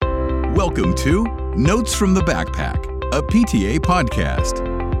Welcome to Notes from the Backpack, a PTA podcast.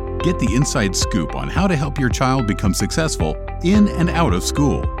 Get the inside scoop on how to help your child become successful in and out of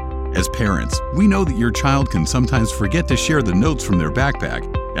school. As parents, we know that your child can sometimes forget to share the notes from their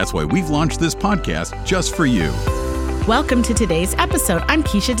backpack. That's why we've launched this podcast just for you. Welcome to today's episode. I'm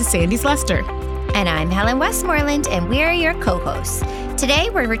Keisha DeSandes Lester. And I'm Helen Westmoreland, and we're your co-hosts. Today,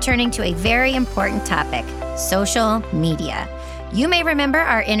 we're returning to a very important topic, social media. You may remember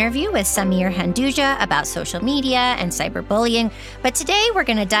our interview with Samir Handooja about social media and cyberbullying, but today we're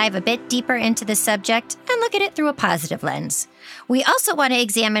going to dive a bit deeper into the subject and look at it through a positive lens. We also want to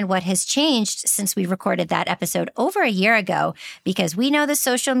examine what has changed since we recorded that episode over a year ago, because we know the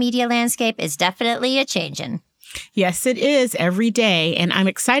social media landscape is definitely a-changin'. Yes, it is every day. And I'm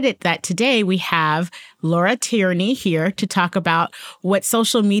excited that today we have Laura Tierney here to talk about what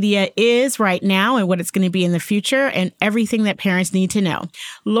social media is right now and what it's going to be in the future and everything that parents need to know.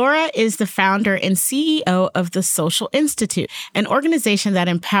 Laura is the founder and CEO of the Social Institute, an organization that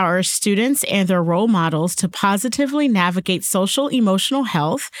empowers students and their role models to positively navigate social emotional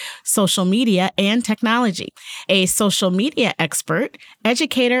health, social media, and technology. A social media expert,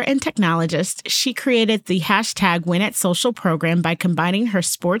 educator, and technologist, she created the #WinAtSocial program by combining her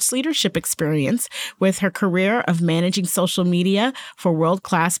sports leadership experience with her career of managing social media for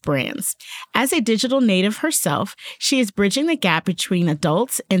world-class brands. As a digital native herself, she is bridging the gap between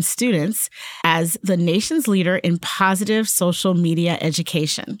adults and students as the nation's leader in positive social media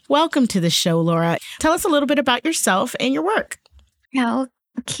education. Welcome to the show, Laura. Tell us a little bit about yourself and your work. Well,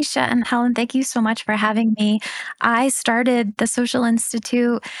 Keisha and Helen, thank you so much for having me. I started the Social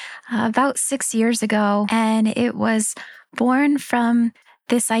Institute about 6 years ago, and it was born from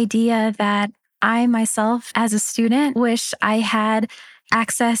this idea that I myself, as a student, wish I had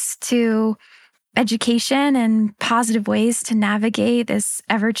access to education and positive ways to navigate this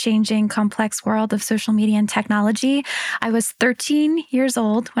ever-changing, complex world of social media and technology. I was 13 years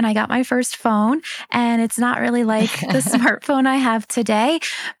old when I got my first phone, and it's not really like the smartphone I have today,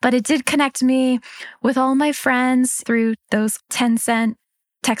 but it did connect me with all my friends through those 10-cent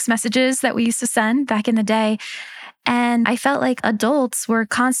text messages that we used to send back in the day. And I felt like adults were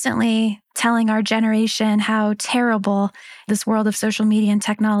constantly telling our generation how terrible this world of social media and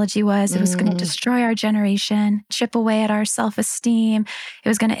technology was. It was going to destroy our generation, chip away at our self-esteem. It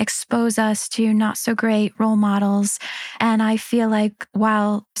was going to expose us to not so great role models. And I feel like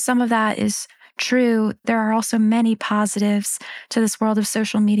while some of that is true, there are also many positives to this world of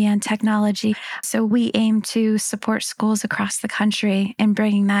social media and technology. So we aim to support schools across the country in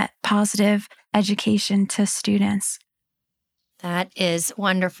bringing that positive education to students. That is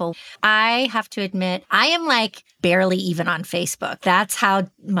wonderful. I have to admit, I am like barely even on Facebook. That's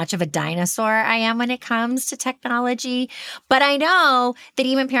how much of a dinosaur I am when it comes to technology. But I know that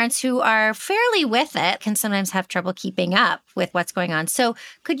even parents who are fairly with it can sometimes have trouble keeping up with what's going on. So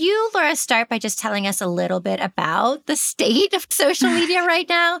could you, Laura, start by just telling us a little bit about the state of social media right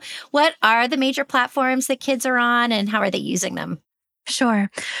now? What are the major platforms that kids are on, and how are they using them?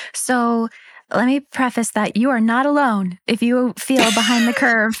 Sure. So let me preface that you are not alone if you feel behind the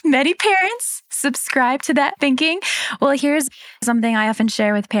curve. Many parents subscribe to that thinking. Well, here's something I often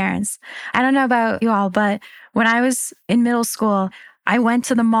share with parents. I don't know about you all, but when I was in middle school, I went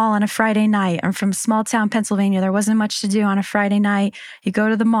to the mall on a Friday night. I'm from small town Pennsylvania. There wasn't much to do on a Friday night. You go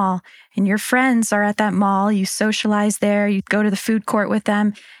to the mall and your friends are at that mall. You socialize there. You go to the food court with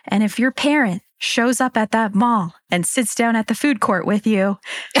them. And if your parent shows up at that mall and sits down at the food court with you,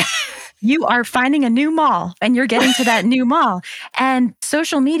 you are finding a new mall and you're getting to that new mall. And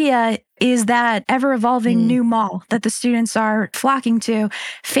social media is that ever-evolving new mall that the students are flocking to.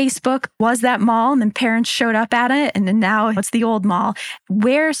 Facebook was that mall, and then parents showed up at it, and then now it's the old mall.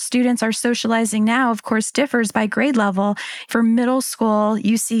 Where students are socializing now, of course, differs by grade level. For middle school,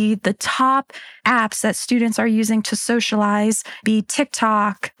 you see the top apps that students are using to socialize be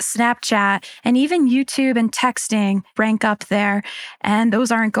TikTok, Snapchat, and even YouTube and texting rank up there. And those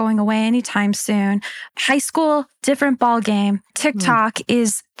aren't going away anytime soon. High school, different ballgame. TikTok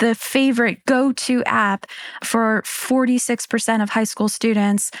is the favorite go-to app for 46% of high school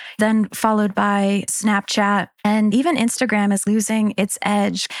students, then followed by Snapchat. And even Instagram is losing its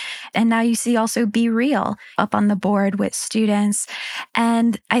edge. And now you see also Be Real up on the board with students.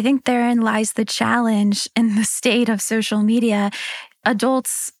 And I think therein lies the challenge in the state of social media.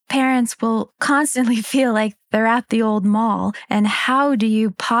 Adults, parents will constantly feel like they're at the old mall. And how do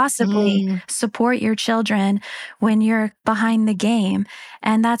you possibly support your children when you're behind the game?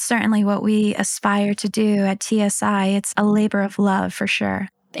 And that's certainly what we aspire to do at TSI. It's a labor of love for sure.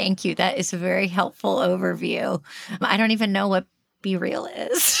 Thank you. That is a very helpful overview. I don't even know what Be Real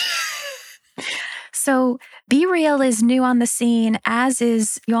is. So Be Real is new on the scene, as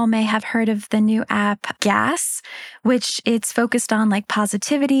is, you all may have heard of the new app Gas, which it's focused on like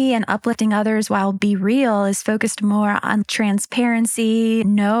positivity and uplifting others, while Be Real is focused more on transparency,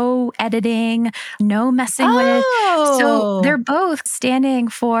 no editing, no messing with. So they're both standing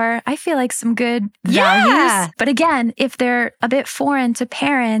for, I feel like, some good values. But again, if they're a bit foreign to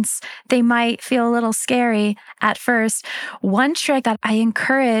parents, they might feel a little scary at first. One trick that I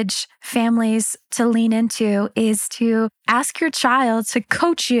encourage families to lean into is to ask your child to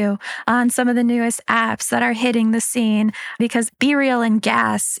coach you on some of the newest apps that are hitting the scene, because Be Real and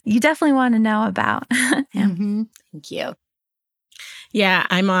Gas, you definitely want to know about. Mm-hmm. Thank you. Yeah,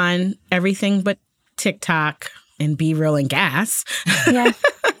 I'm on everything but TikTok and Be Real and Gas. Yeah.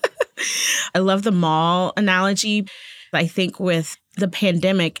 I love the mall analogy. I think with the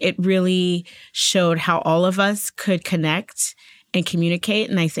pandemic, it really showed how all of us could connect and communicate.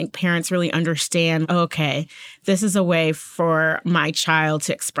 And I think parents really understand, okay, this is a way for my child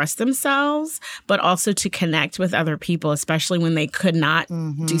to express themselves, but also to connect with other people, especially when they could not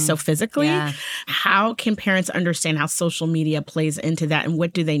do so physically. Yeah. How can parents understand how social media plays into that, and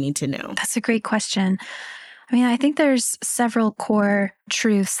what do they need to know? That's a great question. I mean, I think there's several core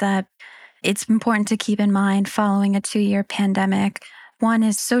truths that it's important to keep in mind following a 2-year pandemic. One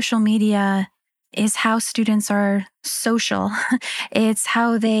is social media is how students are social. It's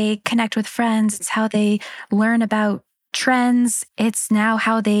how they connect with friends. It's how they learn about trends. It's now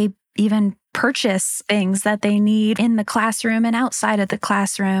how they even purchase things that they need in the classroom and outside of the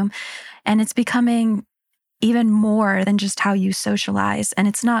classroom. And it's becoming even more than just how you socialize. And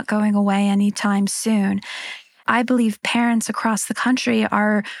it's not going away anytime soon. I believe parents across the country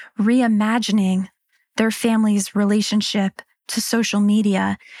are reimagining their family's relationship to social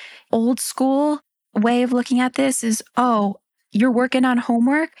media. Old school way of looking at this is, oh, you're working on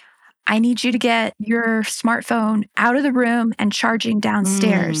homework. I need you to get your smartphone out of the room and charging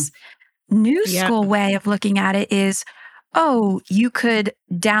downstairs. New school way of looking at it is, oh, you could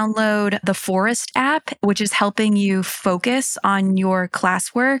download the Forest app, which is helping you focus on your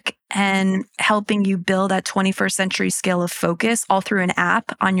classwork and helping you build that 21st century skill of focus all through an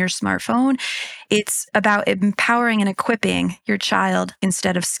app on your smartphone. It's about empowering and equipping your child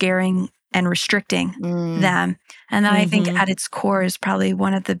instead of scaring and restricting them. And that I think at its core is probably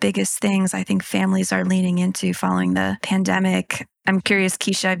one of the biggest things I think families are leaning into following the pandemic. I'm curious,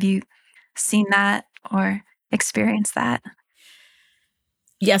 Keisha, have you seen that or experienced that?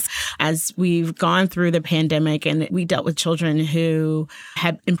 Yes. As we've gone through the pandemic and we dealt with children who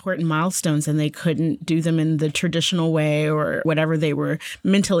had important milestones and they couldn't do them in the traditional way or whatever they were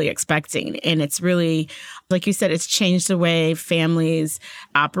mentally expecting. And it's really, like you said, it's changed the way families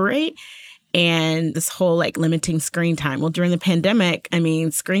operate. And this whole like limiting screen time. Well, during the pandemic, I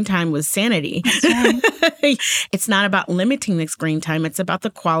mean, screen time was sanity. That's right. It's not about limiting the screen time. It's about the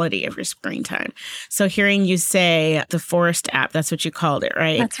quality of your screen time. So hearing you say the Forest app, that's what you called it,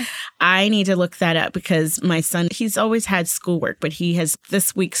 right? That's right. I need to look that up because my son, he's always had schoolwork, but he has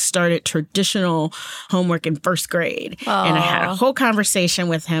this week started traditional homework in first grade. Aww. And I had a whole conversation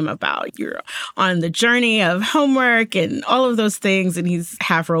with him about you're on the journey of homework and all of those things. And he's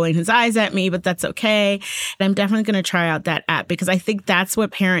half rolling his eyes at me, but that's okay. And I'm definitely going to try out that app because I think that's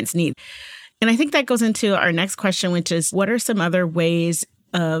what parents need. And I think that goes into our next question, which is what are some other ways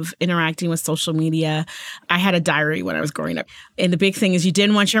of interacting with social media? I had a diary when I was growing up. And the big thing is you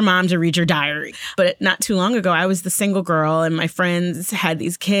didn't want your mom to read your diary. But not too long ago, I was the single girl and my friends had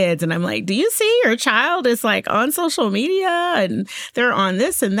these kids. And I'm like, do you see your child is like on social media and they're on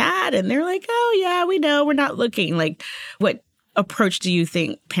this and that? And they're like, oh, yeah, we know. We're not looking. Like, what approach do you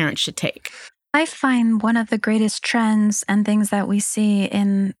think parents should take? I find one of the greatest trends and things that we see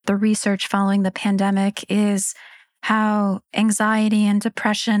in the research following the pandemic is how anxiety and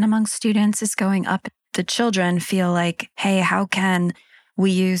depression among students is going up. The children feel like, hey, how can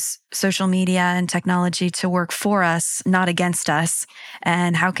we use social media and technology to work for us, not against us?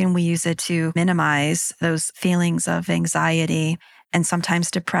 And how can we use it to minimize those feelings of anxiety and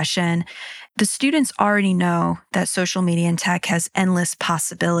sometimes depression? The students already know that social media and tech has endless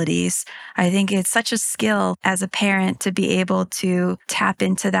possibilities. I think it's such a skill as a parent to be able to tap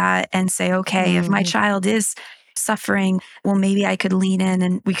into that and say, okay, if my child is suffering, well, maybe I could lean in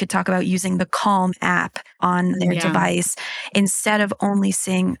and we could talk about using the Calm app on their device instead of only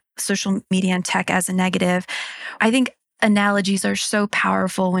seeing social media and tech as a negative. I think analogies are so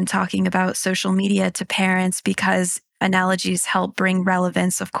powerful when talking about social media to parents because analogies help bring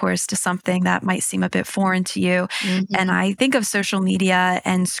relevance, of course, to something that might seem a bit foreign to you. And I think of social media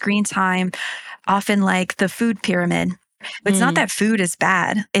and screen time often like the food pyramid. It's not that food is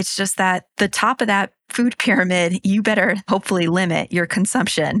bad. It's just that the top of that food pyramid, you better hopefully limit your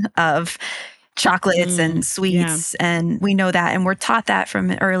consumption of chocolates and sweets. Yeah. And we know that. And we're taught that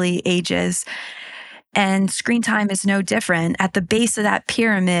from early ages. And screen time is no different. At the base of that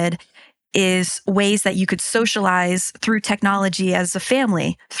pyramid is ways that you could socialize through technology as a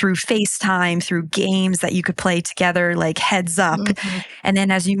family, through FaceTime, through games that you could play together, like Heads Up. And then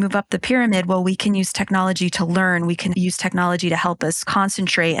as you move up the pyramid, well, we can use technology to learn. We can use technology to help us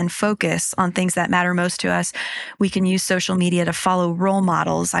concentrate and focus on things that matter most to us. We can use social media to follow role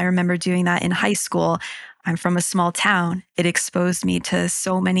models. I remember doing that in high school. I'm from a small town. It exposed me to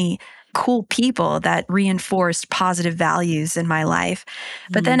so many cool people that reinforced positive values in my life.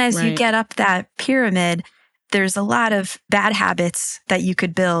 But then as you get up that pyramid, there's a lot of bad habits that you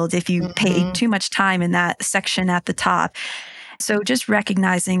could build if you pay too much time in that section at the top. So just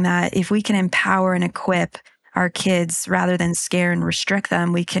recognizing that if we can empower and equip our kids rather than scare and restrict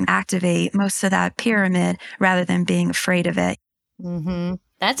them, we can activate most of that pyramid rather than being afraid of it.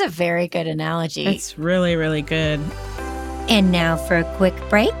 That's a very good analogy. It's really, really good. And now for a quick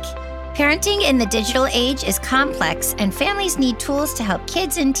break. Parenting in the digital age is complex, and families need tools to help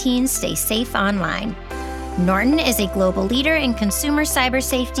kids and teens stay safe online. Norton is a global leader in consumer cyber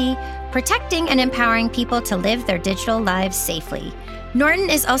safety, protecting and empowering people to live their digital lives safely. Norton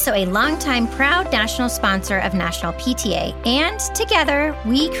is also a longtime proud national sponsor of National PTA, and together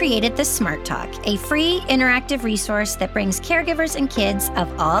we created the Smart Talk, a free interactive resource that brings caregivers and kids of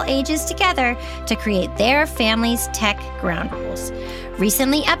all ages together to create their family's tech ground rules.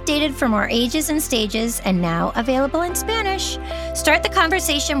 Recently updated for more ages and stages and now available in Spanish. Start the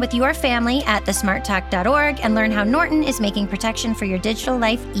conversation with your family at thesmarttalk.org and learn how Norton is making protection for your digital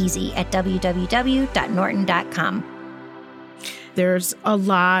life easy at www.norton.com. There's a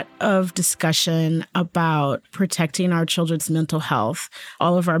lot of discussion about protecting our children's mental health,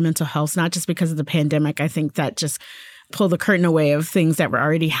 all of our mental health, not just because of the pandemic. I think that just pulled the curtain away of things that were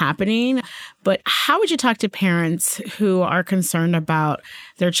already happening. But how would you talk to parents who are concerned about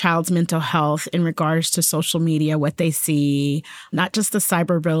their child's mental health in regards to social media, what they see, not just the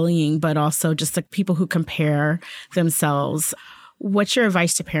cyberbullying, but also just the people who compare themselves? What's your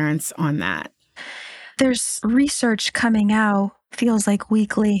advice to parents on that? There's research coming out, feels like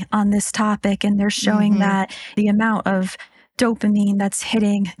weekly, on this topic, and they're showing that the amount of dopamine that's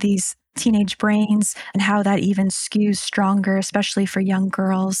hitting these teenage brains and how that even skews stronger, especially for young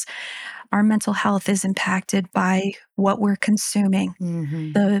girls. Our mental health is impacted by what we're consuming.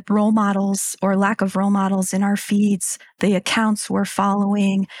 The role models or lack of role models in our feeds, the accounts we're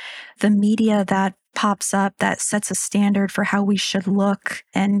following, the media that pops up that sets a standard for how we should look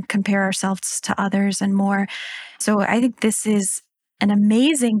and compare ourselves to others and more. So I think this is an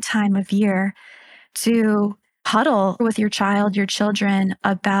amazing time of year to huddle with your child, your children,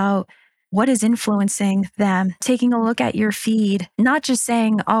 about what is influencing them, taking a look at your feed, not just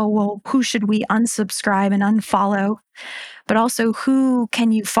saying, oh, well, who should we unsubscribe and unfollow, but also who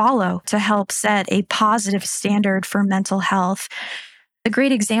can you follow to help set a positive standard for mental health. A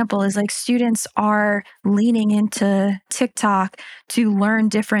great example is like students are leaning into TikTok to learn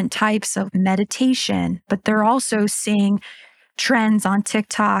different types of meditation, but they're also seeing trends on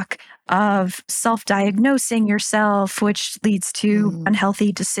TikTok of self-diagnosing yourself, which leads to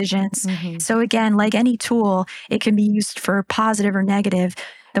unhealthy decisions. So again, like any tool, it can be used for positive or negative.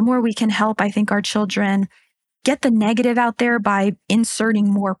 The more we can help, I think, our children get the negative out there by inserting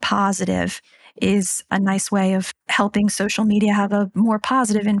more positive is a nice way of helping social media have a more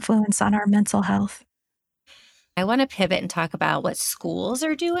positive influence on our mental health. I want to pivot and talk about what schools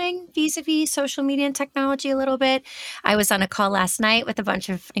are doing vis-a-vis social media and technology a little bit. I was on a call last night with a bunch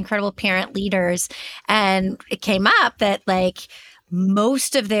of incredible parent leaders, and it came up that like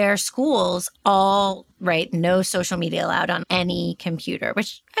most of their schools all write no social media allowed on any computer,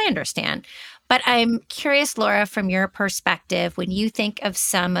 which I understand. But I'm curious, Laura, from your perspective, when you think of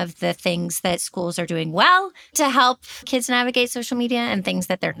some of the things that schools are doing well to help kids navigate social media and things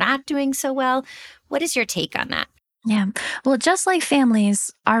that they're not doing so well, what is your take on that? Yeah. Well, just like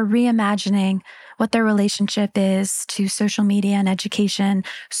families are reimagining what their relationship is to social media and education,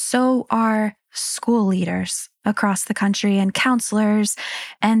 so are school leaders across the country and counselors,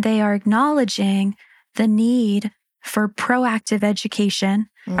 and they are acknowledging the need for proactive education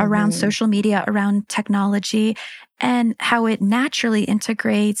around social media, around technology, and how it naturally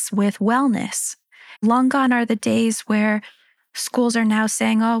integrates with wellness. Long gone are the days where schools are now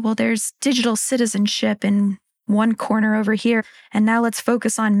saying, oh, well, there's digital citizenship in one corner over here, and now let's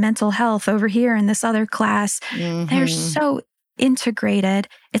focus on mental health over here in this other class. They're so integrated.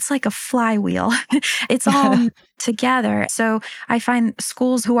 It's like a flywheel. It's all together. So I find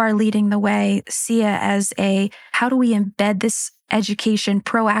schools who are leading the way see it as how do we embed this education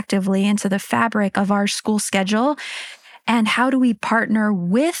proactively into the fabric of our school schedule? And how do we partner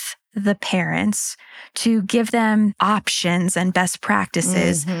with the parents to give them options and best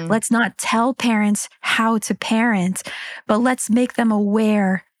practices? Let's not tell parents how to parent, but let's make them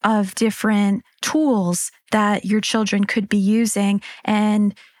aware of different tools that your children could be using.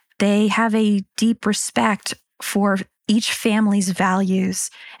 And they have a deep respect for each family's values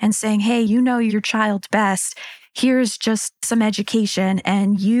and saying, hey, you know your child best. Here's just some education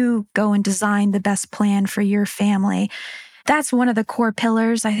and you go and design the best plan for your family. That's one of the core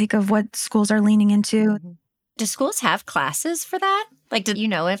pillars, I think, of what schools are leaning into. Do schools have classes for that? Like, do you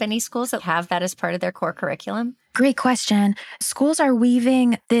know of any schools that have that as part of their core curriculum? Great question. Schools are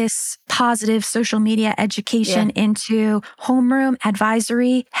weaving this positive social media education into homeroom,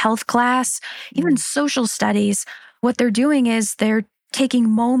 advisory, health class, even social studies. What they're doing is they're taking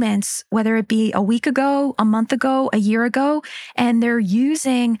moments, whether it be a week ago, a month ago, a year ago, and they're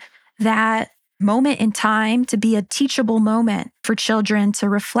using that moment in time to be a teachable moment for children to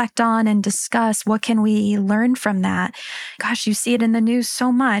reflect on and discuss what can we learn from that. Gosh, you see it in the news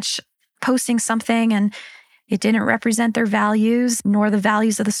so much, posting something and it didn't represent their values nor the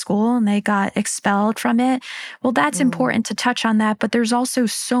values of the school and they got expelled from it. Well, that's important to touch on that, but there's also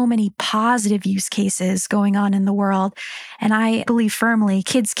so many positive use cases going on in the world. And I believe firmly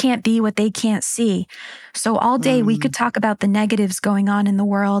kids can't be what they can't see. So all day we could talk about the negatives going on in the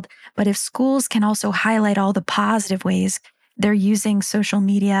world, but if schools can also highlight all the positive ways they're using social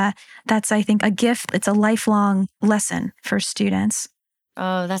media, that's, I think, a gift. It's a lifelong lesson for students.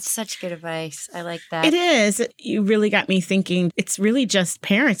 Oh, that's such good advice. I like that. It is. You really got me thinking. It's really just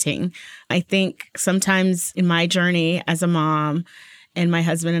parenting. I think sometimes in my journey as a mom and my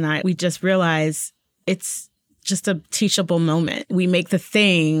husband and I, we just realize it's just a teachable moment. We make the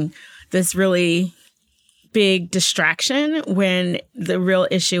thing this really big distraction when the real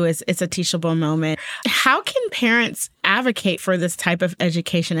issue is it's a teachable moment. How can parents advocate for this type of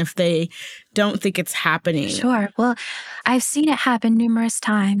education if they don't think it's happening? Sure. Well, I've seen it happen numerous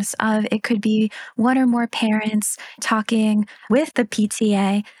times. It could be one or more parents talking with the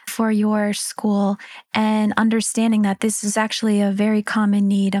PTA for your school and understanding that this is actually a very common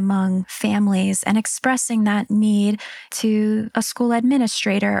need among families and expressing that need to a school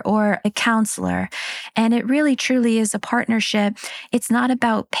administrator or a counselor. And it really truly is a partnership. It's not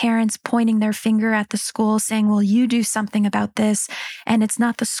about parents pointing their finger at the school saying, well, you do something about this. And it's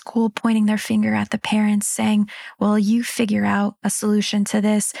not the school pointing their finger at the parents saying, well, you figure out a solution to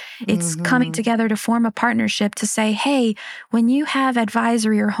this. It's coming together to form a partnership to say, hey, when you have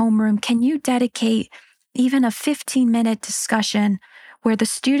advisory or homeroom, can you dedicate even a 15-minute discussion where the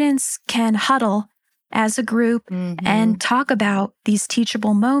students can huddle as a group and talk about these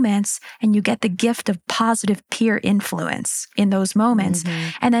teachable moments, and you get the gift of positive peer influence in those moments.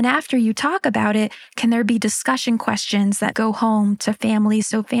 And then after you talk about it, can there be discussion questions that go home to families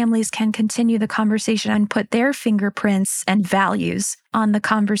so families can continue the conversation and put their fingerprints and values on the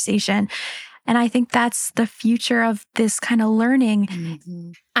conversation? And I think that's the future of this kind of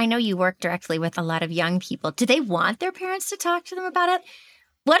learning. I know you work directly with a lot of young people. Do they want their parents to talk to them about it?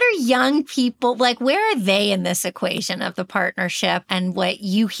 What are young people like? Where are they in this equation of the partnership and what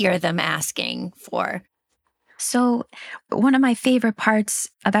you hear them asking for? So one of my favorite parts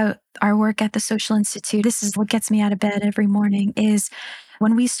about our work at the Social Institute, this is what gets me out of bed every morning, is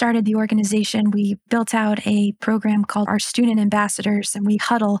when we started the organization, we built out a program called our Student Ambassadors, and we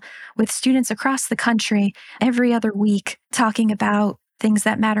huddle with students across the country every other week talking about things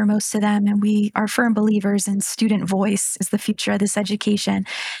that matter most to them. And we are firm believers in student voice is the future of this education.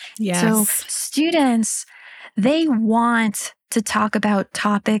 Yes. So students, they want to talk about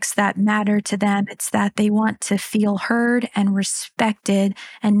topics that matter to them. It's that they want to feel heard and respected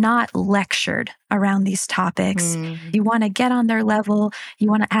and not lectured around these topics. You want to get on their level. You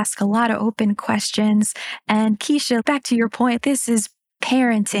want to ask a lot of open questions. And Keisha, back to your point, this is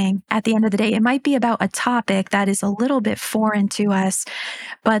parenting at the end of the day. It might be about a topic that is a little bit foreign to us,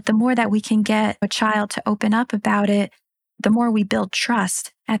 but the more that we can get a child to open up about it, the more we build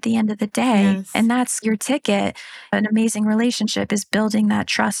trust at the end of the day. Yes. And that's your ticket. An amazing relationship is building that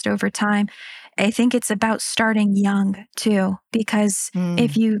trust over time. I think it's about starting young too, because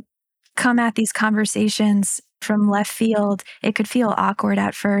if you come at these conversations from left field, it could feel awkward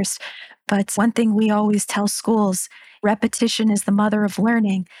at first. But one thing we always tell schools, repetition is the mother of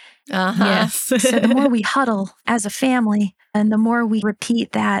learning. Yes. So the more we huddle as a family and the more we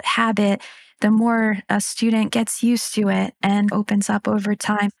repeat that habit, the more a student gets used to it and opens up over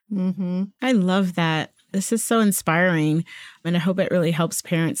time. Mm-hmm. I love that. This is so inspiring. And I hope it really helps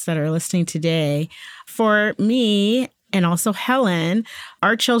parents that are listening today. For me, and also Helen,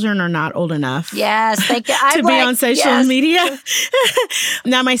 our children are not old enough Yes, thank you. to be on social media.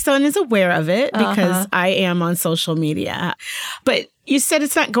 Now, my son is aware of it because I am on social media. But you said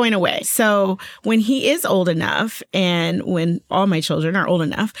it's not going away. So when he is old enough and when all my children are old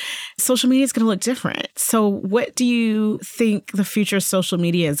enough, social media is going to look different. So what do you think the future of social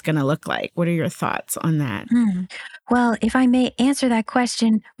media is going to look like? What are your thoughts on that? Well, if I may answer that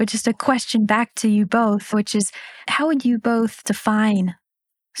question with just a question back to you both, which is, how would you both define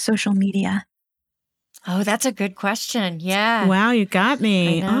social media? Oh, that's a good question. Yeah. Wow, you got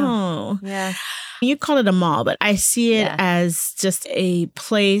me. I know. Yeah. You call it a mall, but I see it as just a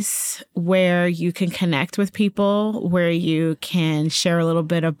place where you can connect with people, where you can share a little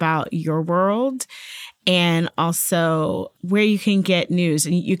bit about your world, and also where you can get news.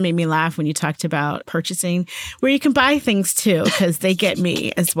 And you made me laugh when you talked about purchasing, where you can buy things too, because they get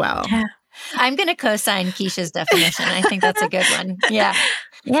me as well. Yeah. I'm going to co-sign Keisha's definition. I think that's a good one. Yeah.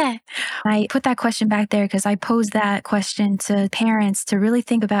 Yeah. I put that question back there because I posed that question to parents to really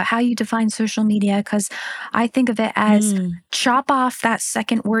think about how you define social media, because I think of it as chop off that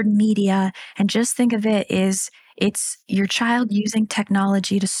second word media and just think of it as it's your child using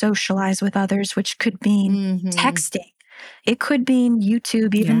technology to socialize with others, which could mean texting. It could mean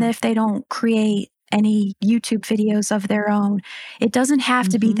YouTube, even if they don't create any YouTube videos of their own. It doesn't have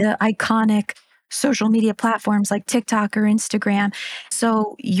to be the iconic social media platforms like TikTok or Instagram.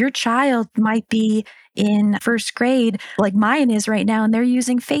 So your child might be in first grade, like mine is right now, and they're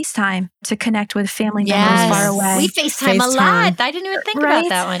using FaceTime to connect with family members far away. We FaceTime a lot. I didn't even think about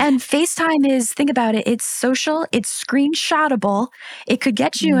that one. And FaceTime is, think about it, it's social, it's screenshotable. It could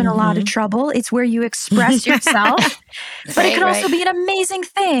get you in a lot of trouble. It's where you express yourself, but it could also be an amazing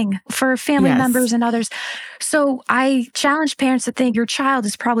thing for family members and others. So I challenge parents to think your child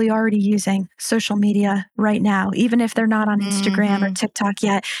is probably already using social media right now, even if they're not on Instagram or TikTok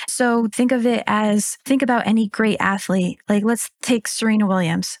yet. So think of it as, think about any great athlete. Like, let's take Serena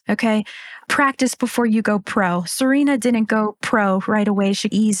Williams, okay? Practice before you go pro. Serena didn't go pro right away. She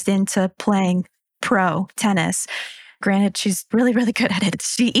eased into playing pro tennis. Granted, she's really, really good at it.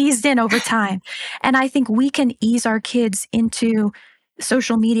 She eased in over time. And I think we can ease our kids into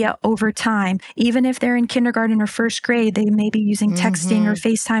social media over time. Even if they're in kindergarten or first grade, they may be using texting or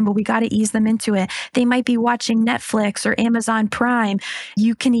FaceTime, but we got to ease them into it. They might be watching Netflix or Amazon Prime.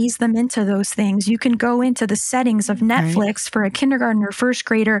 You can ease them into those things. You can go into the settings of Netflix for a kindergarten or first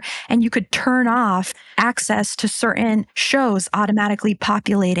grader, and you could turn off access to certain shows automatically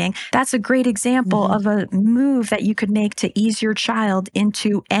populating. That's a great example of a move that you could make to ease your child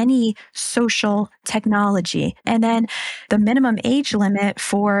into any social technology. And then the minimum age limit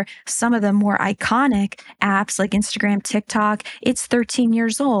for some of the more iconic apps like Instagram, TikTok, it's 13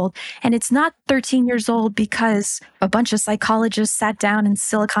 years old. And it's not 13 years old because a bunch of psychologists sat down in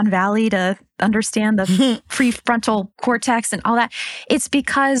Silicon Valley to understand the prefrontal cortex and all that. It's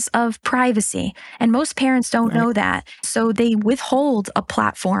because of privacy. And most parents don't know that. So they withhold a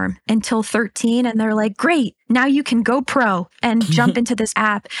platform until 13 and they're like, great, now you can go pro and jump into this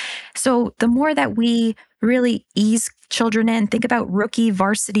app. So the more that we really ease children in, think about rookie,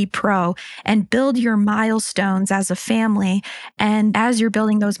 varsity, pro, and build your milestones as a family. And as you're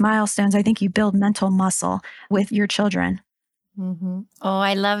building those milestones, I think you build mental muscle with your children. Oh,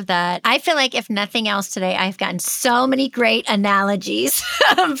 I love that. I feel like if nothing else today, I've gotten so many great analogies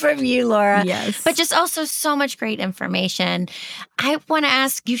from you, Laura. Yes. But just also so much great information. I want to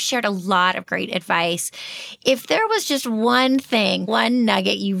ask, you shared a lot of great advice. If there was just one thing, one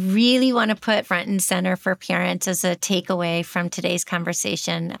nugget you really want to put front and center for parents as a takeaway from today's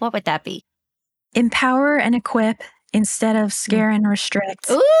conversation, what would that be? Empower and equip instead of scare and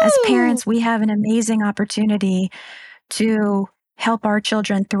restrict. Ooh. As parents, we have an amazing opportunity to help our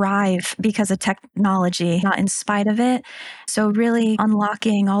children thrive because of technology, not in spite of it. So really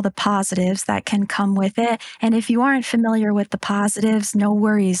unlocking all the positives that can come with it. And if you aren't familiar with the positives, no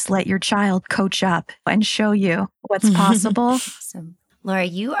worries. Let your child coach up and show you what's possible. Awesome. Laura,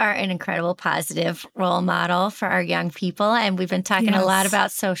 you are an incredible positive role model for our young people. And we've been talking a lot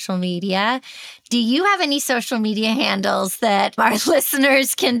about social media. Do you have any social media handles that our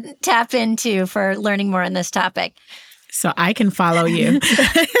listeners can tap into for learning more on this topic? So I can follow you.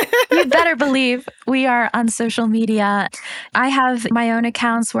 You better believe we are on social media. I have my own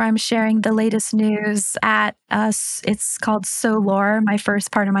accounts where I'm sharing the latest news at It's called Solaur, my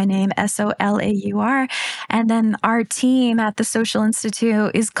first part of my name, Solaur. And then our team at the Social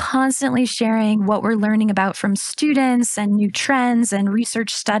Institute is constantly sharing what we're learning about from students and new trends and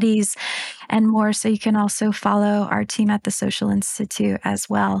research studies and more. So you can also follow our team at the Social Institute as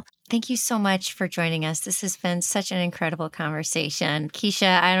well. Thank you so much for joining us. This has been such an incredible conversation.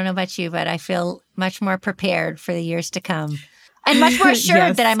 Keisha, I don't know about you, but I feel much more prepared for the years to come. And much more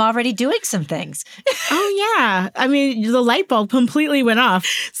assured that I'm already doing some things. Oh, yeah. I mean, the light bulb completely went off.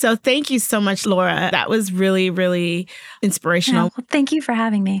 So thank you so much, Laura. That was really, really inspirational. Yeah, well, thank you for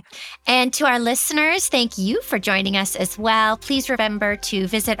having me. And to our listeners, thank you for joining us as well. Please remember to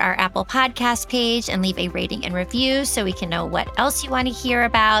visit our Apple Podcast page and leave a rating and review so we can know what else you want to hear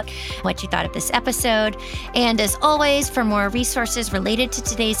about, what you thought of this episode. And as always, for more resources related to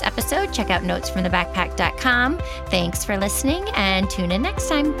today's episode, check out notesfromthebackpack.com. Thanks for listening, and tune in next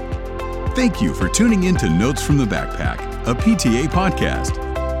time. Thank you for tuning in to Notes from the Backpack, a PTA podcast.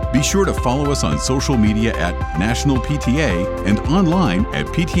 Be sure to follow us on social media at National PTA and online at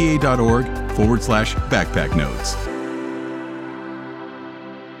pta.org/backpack notes.